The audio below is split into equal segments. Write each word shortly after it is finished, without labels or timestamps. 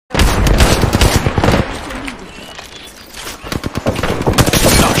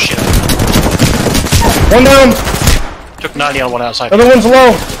One down. Took 90 on one outside. Other one's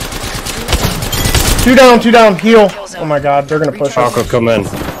low. Two down. Heal. Oh my god, they're gonna push us. Falco, come in.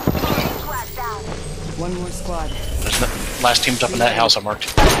 One more squad. Last team's up in that house I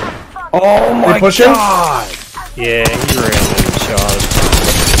marked. Oh my pushing? god! Yeah, he ran and shot.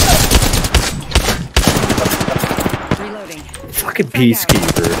 Reloading. Fucking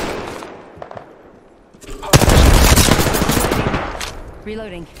peacekeeper.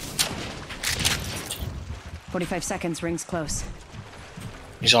 Reloading. 45 seconds, rings close.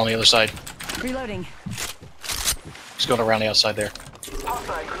 He's on the other side. Reloading. He's going around the outside there.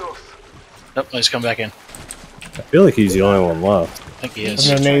 Nope, he's coming back in. I feel like he's the only one left. I think he is.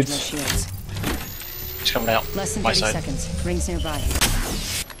 No No nades. shields. He's coming out. Less than My 30 side. seconds. Rings nearby.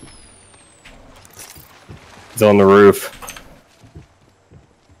 He's on the roof.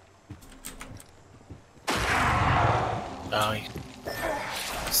 Oh,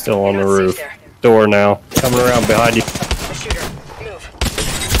 Still on the roof. Door now. Coming around behind you.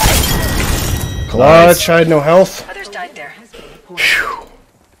 Clutch, I had no health. Others died there.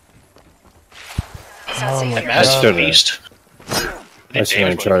 Oh my that massive should've- beast. I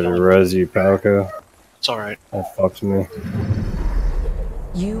shouldn't try to res you, Palco. It's alright. That fucked me.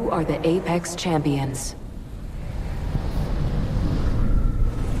 You are the Apex Champions.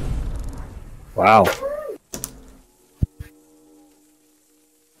 Wow. I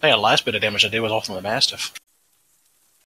think the last bit of damage I did was off on the Mastiff.